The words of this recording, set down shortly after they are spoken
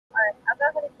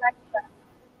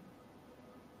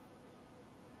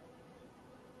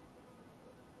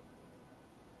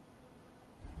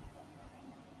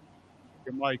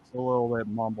Your mic's a little bit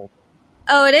mumbled.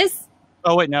 Oh, it is?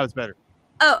 Oh, wait, now it's better.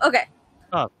 Oh, okay.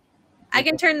 Oh. I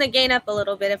can turn the gain up a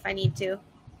little bit if I need to.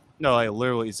 No, like,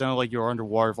 literally, it sounded like you were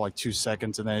underwater for like 2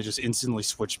 seconds, and then it just instantly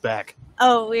switched back.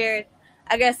 Oh, weird.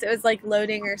 I guess it was like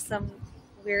loading or some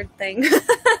weird thing.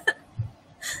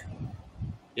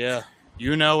 Yeah.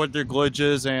 You know what their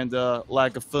glitches and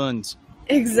lack of funds.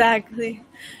 Exactly.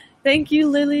 Thank you,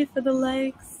 Lily, for the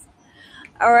likes.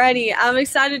 Alrighty, I'm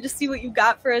excited to see what you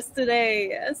got for us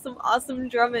today. Some awesome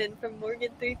drumming from Morgan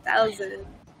 3000.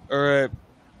 Alright,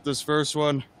 this first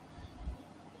one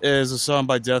is a song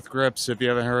by Death Grips. If you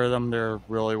haven't heard of them, they're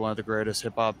really one of the greatest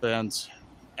hip-hop bands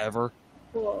ever.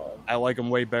 Cool. I like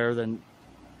them way better than...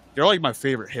 They're like my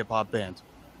favorite hip-hop band.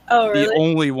 Oh, really? The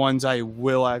only ones I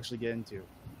will actually get into.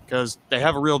 Because they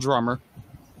have a real drummer.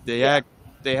 They have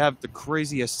the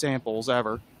craziest samples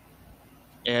ever.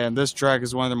 And this track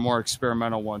is one of the more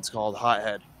experimental ones called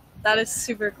Hothead. That is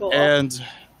super cool. And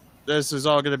this is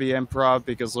all going to be improv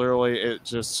because literally it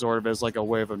just sort of is like a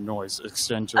wave of noise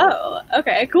extension. Oh,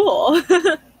 okay, cool.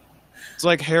 It's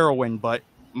like heroin, but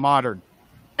modern.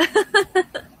 I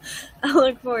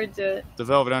look forward to it. The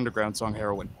Velvet Underground song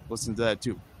Heroin. Listen to that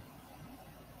too.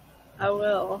 I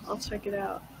will. I'll check it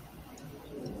out.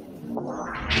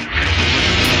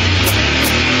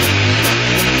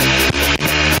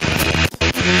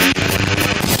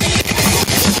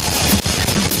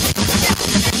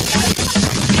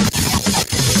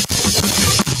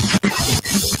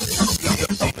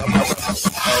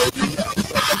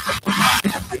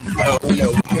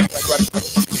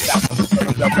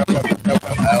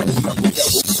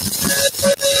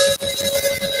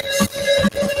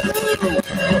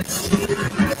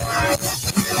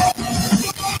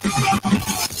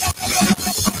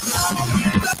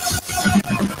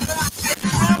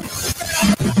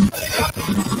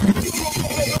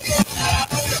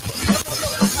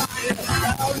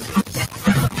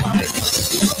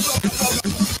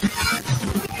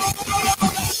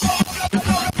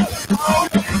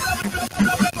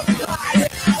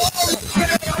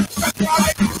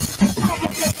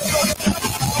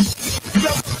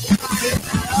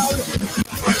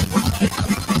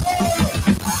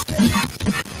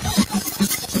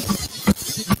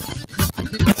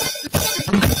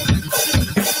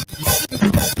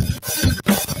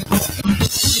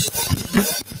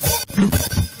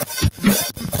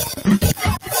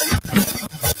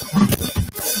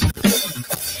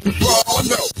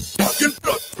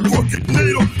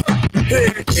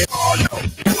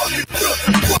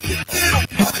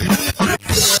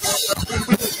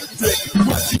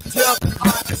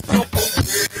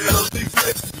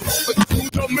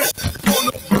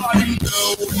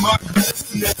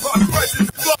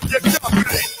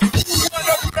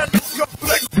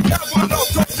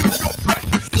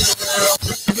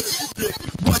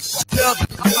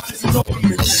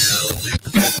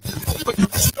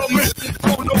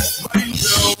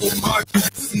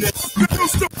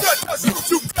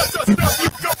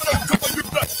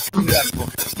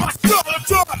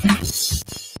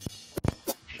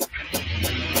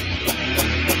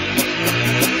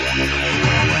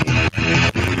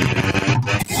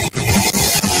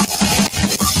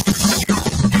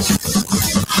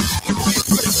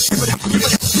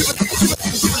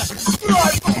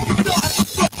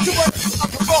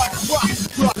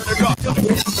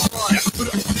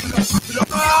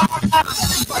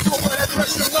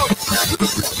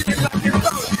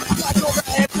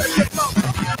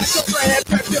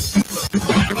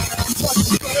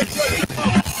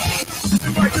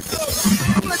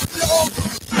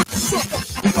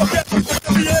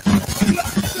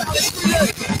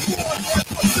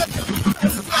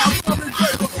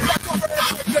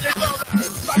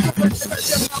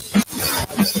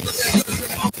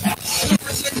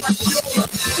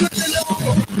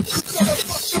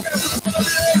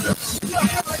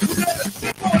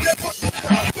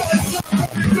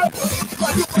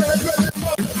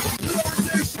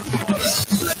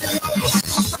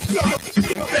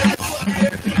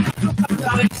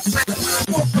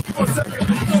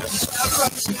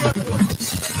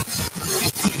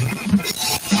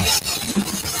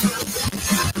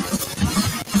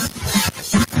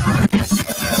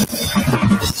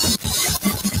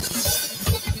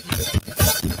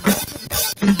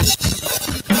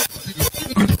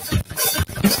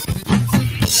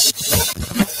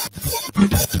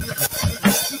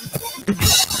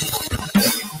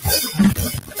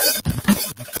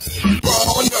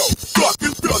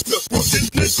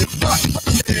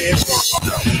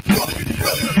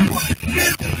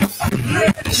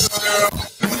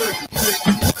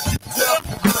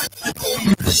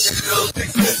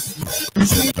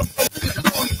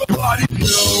 Nobody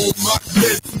know my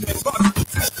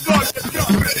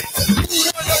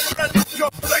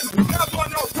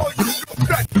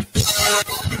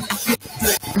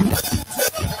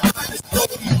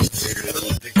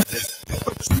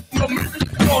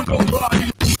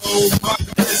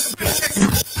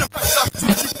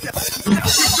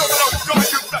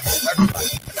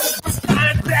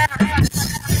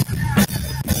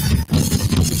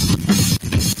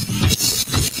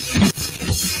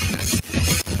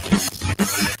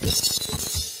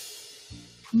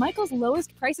Younows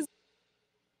lowest prices.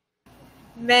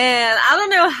 Man, I don't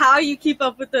know how you keep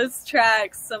up with those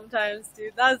tracks sometimes,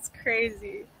 dude. That's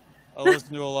crazy. I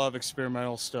listen to a lot of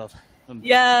experimental stuff.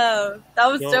 Yeah, that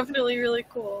was definitely really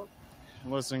cool.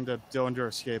 Listening to Dillinger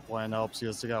Escape Plan helps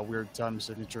because they got weird time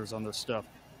signatures on their stuff.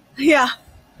 Yeah.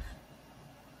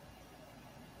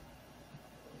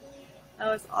 That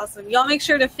was awesome. Y'all make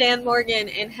sure to fan Morgan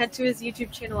and head to his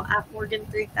YouTube channel at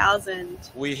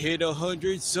Morgan3000. We hit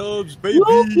 100 subs, baby!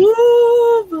 Whoop,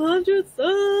 whoop, 100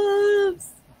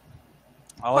 subs!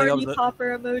 Party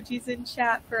popper emojis in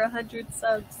chat for 100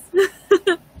 subs.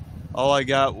 All I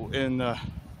got in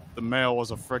the mail was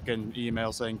a frickin'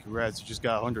 email saying congrats, you just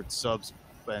got 100 subs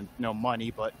and no money,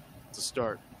 but it's a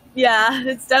start. Yeah,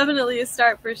 it's definitely a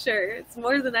start for sure. It's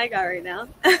more than I got right now.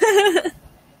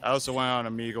 I also went on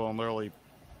Amigo and literally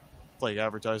like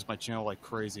advertised my channel like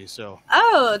crazy, so.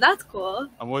 Oh, that's cool.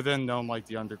 I'm within known like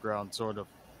the underground sort of.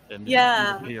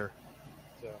 Yeah. Here.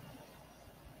 So.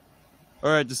 All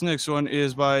right, this next one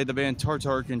is by the band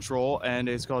Tartar Control, and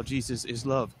it's called Jesus is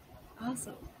Love.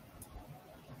 Awesome.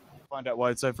 Find out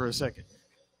why it's that for a second.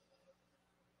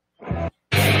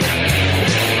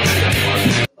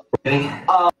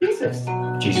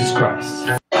 Jesus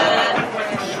Christ.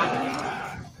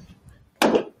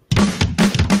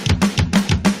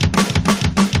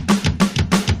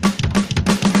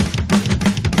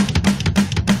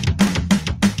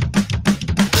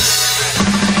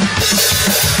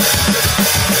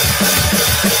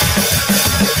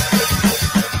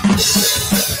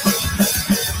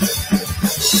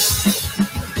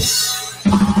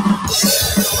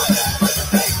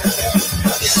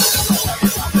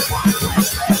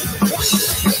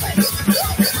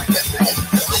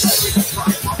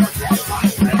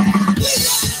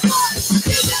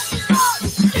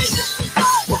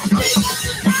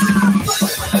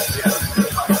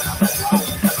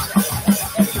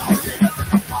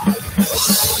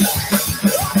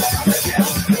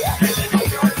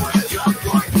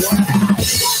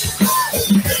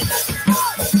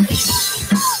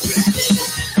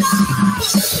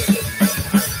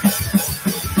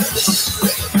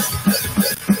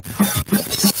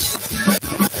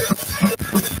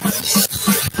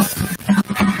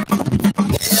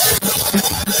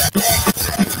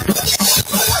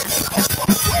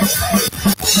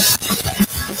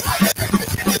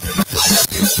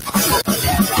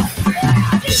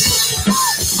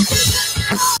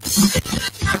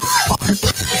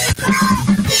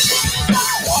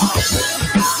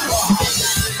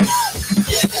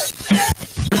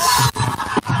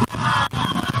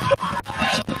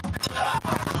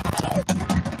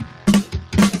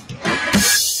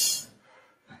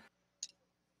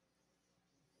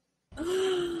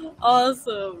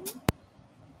 Awesome.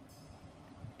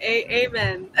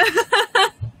 Amen.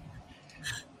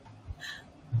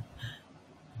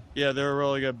 Yeah, they're a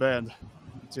really good band,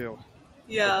 too.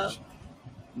 Yeah. Which,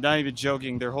 not even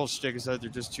joking, their whole shtick is that they're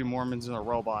just two Mormons and a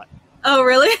robot. Oh,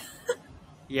 really?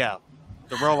 Yeah.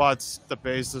 The robot's the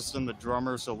bassist and the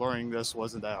drummer, so learning this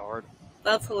wasn't that hard.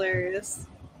 That's hilarious.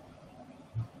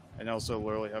 And also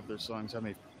literally have their songs have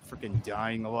me freaking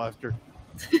dying of laughter.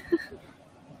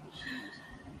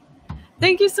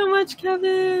 Thank you so much,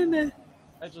 Kevin.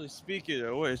 Actually, speaking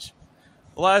of which,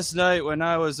 last night when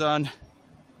I was on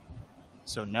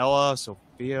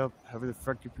Sophia, however the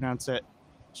fuck you pronounce that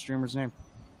streamer's name.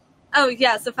 Oh,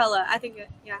 yeah, Sophella. I think,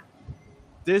 yeah.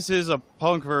 This is a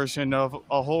punk version of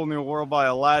A Whole New World by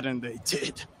Aladdin they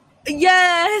did.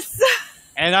 Yes!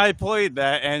 And I played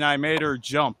that and I made her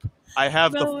jump. I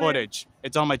have the footage.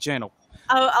 It's on my channel.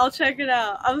 I'll check it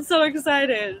out. I'm so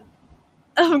excited.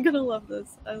 I'm gonna love this.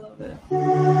 I love it.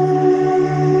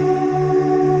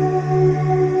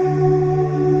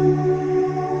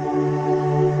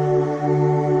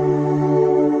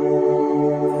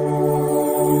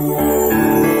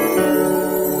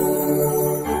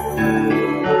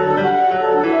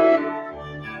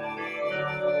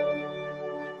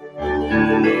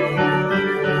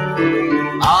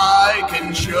 I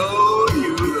can show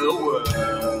you the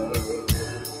world,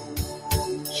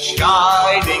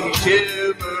 shining,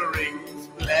 shimmering,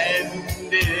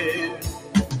 splendid.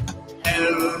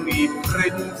 Tell me,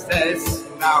 princess,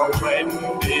 now when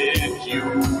did you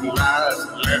last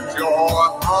let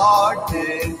your heart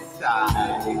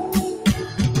decide?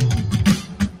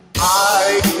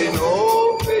 I can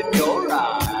open your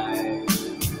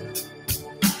eyes,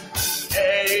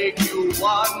 take you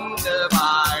wonder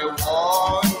by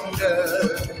wonder,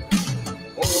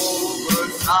 over,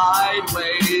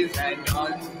 sideways, and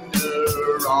under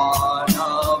on a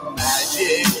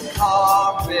magic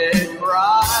carpet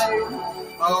ride,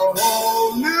 a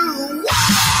whole new world.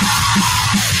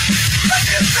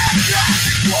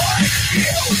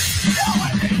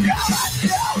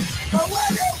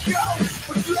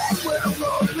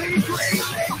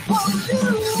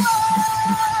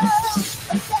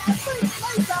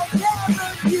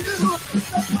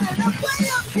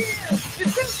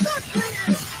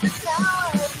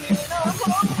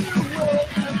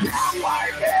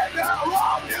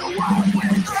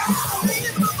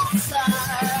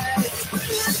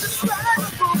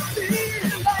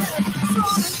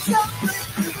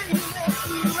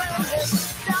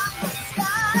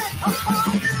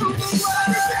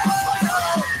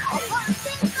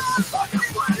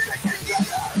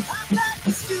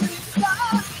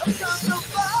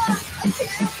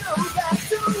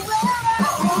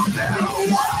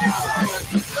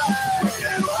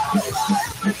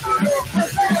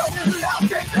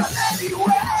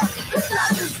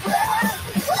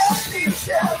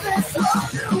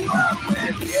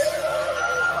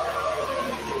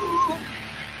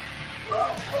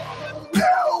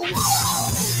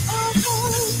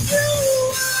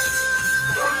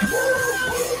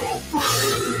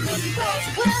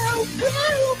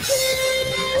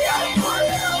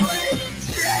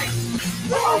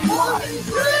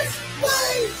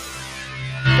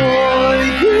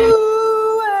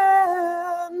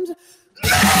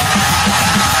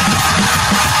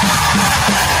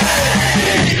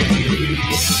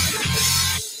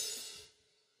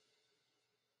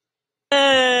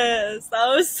 Yes, that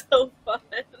was so fun.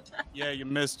 Yeah, you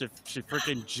missed it. She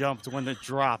freaking jumped when it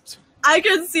dropped. I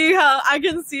can see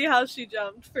how she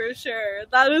jumped for sure.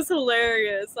 That is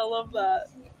hilarious. I love that.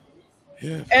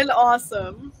 Yeah. And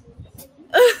awesome.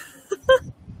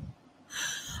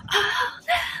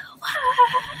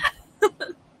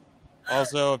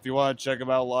 Also, if you want to check them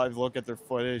out live, look at their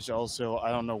footage. Also,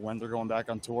 I don't know when they're going back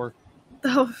on tour.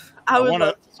 Oh, I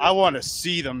want to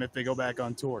see them if they go back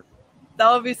on tour.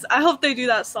 That would be. I hope they do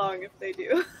that song if they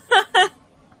do.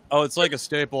 Oh, it's like a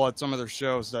staple at some of their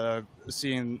shows that I've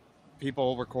seen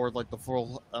people record like the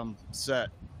full set.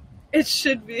 It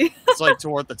should be. It's like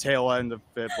toward the tail end of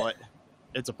it, but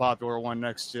it's a popular one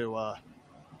next to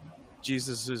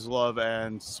Jesus is Love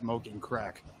and Smoking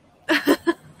Crack.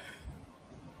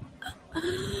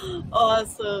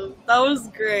 Awesome. That was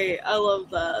great. I love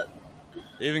that.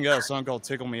 They even got a song called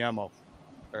Tickle Me Elmo.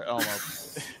 Or Elmo.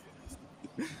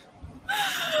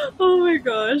 Oh my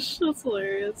gosh, that's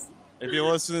hilarious. If you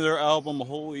listen to their album,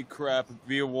 holy crap,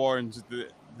 be warned,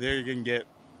 they're going to get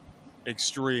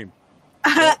extreme.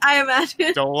 I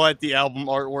imagine. Don't let the album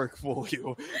artwork fool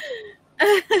you.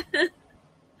 I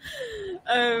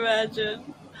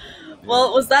imagine.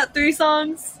 Well, was that 3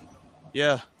 songs?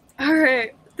 Yeah.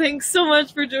 Alright. Thanks so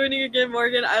much for joining again,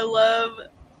 Morgan. I love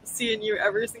seeing you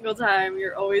every single time.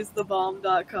 You're always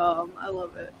thebomb.com. I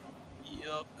love it.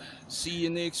 Yep. See you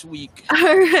next week.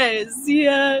 Alright. See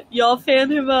ya. Y'all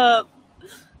fan him up.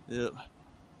 Yep.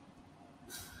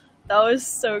 That was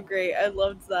so great. I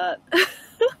loved that.